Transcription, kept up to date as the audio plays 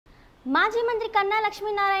మాజీ మంత్రి కన్నా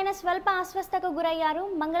లక్ష్మీనారాయణ స్వల్ప అస్వస్థతకు గురయ్యారు.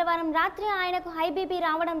 మంగళవారం రాత్రి ఆయనకు హై బీపీ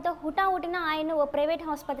రావడంతో హుటాహుటిన ఆయన్ను ఓ ప్రైవేట్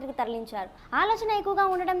ఆసుపత్రికి తరలించారు. ఆలోచన ఎక్కువగా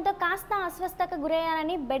ఉండడంతో కాస్త అస్వస్థతకు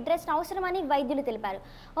గురయ్యారని, బెడ్ రెస్ట్ అవసరమని వైద్యులు తెలిపారు.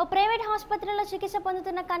 ఓ ప్రైవేట్ ఆసుపత్రిలో చికిత్స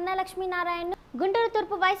పొందుతున్న కన్నా లక్ష్మీనారాయణను గుంటూరు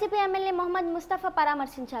తూర్పు వైసీపీ ఎమ్మెల్యే మొహమ్మద్ ముస్తఫా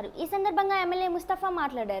పరామర్శించారు. ఈ సందర్భంగా ఎమ్మెల్యే ముస్తఫా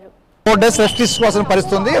మాట్లాడారు. 4 days రెస్ట్ తీసుకోవాల్సిన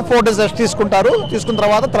పరిస్థితుంది. 4 days రెస్ట్ తీసుకున్న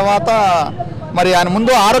తర్వాత మరి ఆయన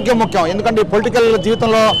ముందు ఆరోగ్యం ముఖ్యం. ఎందుకంటే పొలిటికల్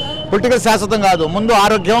జీవితంలో పొలిటికల్ శాశ్వతం కాదు. ముందు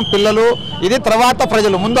ఆరోగ్యం, పిల్లలు, ఇది తర్వాత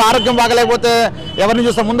ప్రజలు. ముందు ఆరోగ్యం బాగలేకపోతే ఎవరిని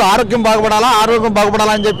చూస్తే ముందు ఆరోగ్యం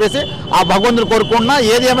బాగుపడాలని చెప్పేసి ఆ భగవంతుని కోరుకున్నా.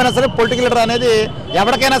 ఏది ఏమైనా సరే పొలిటికల్ లీడర్ అనేది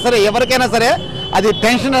ఎవరికైనా సరే అది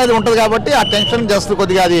టెన్షన్ అనేది ఉంటుంది. కాబట్టి ఆ టెన్షన్ జస్ట్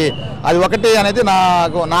కొద్దిగా అది ఒకటి అనేది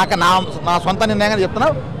నా సొంత నిర్ణయంగా చెప్తున్నా.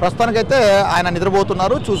 ప్రస్తుతానికైతే ఆయన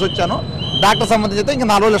నిద్రపోతున్నారు, చూసి వచ్చాను. డాక్టర్ సంబంధించి అయితే ఇంకా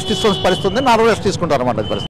 4 రోజులు రెస్ట్ తీసుకోవాల్సిన పరిస్థితుంది. 4 రోజులు రెస్ట్ తీసుకుంటారు అన్నమాట పరిస్థితి.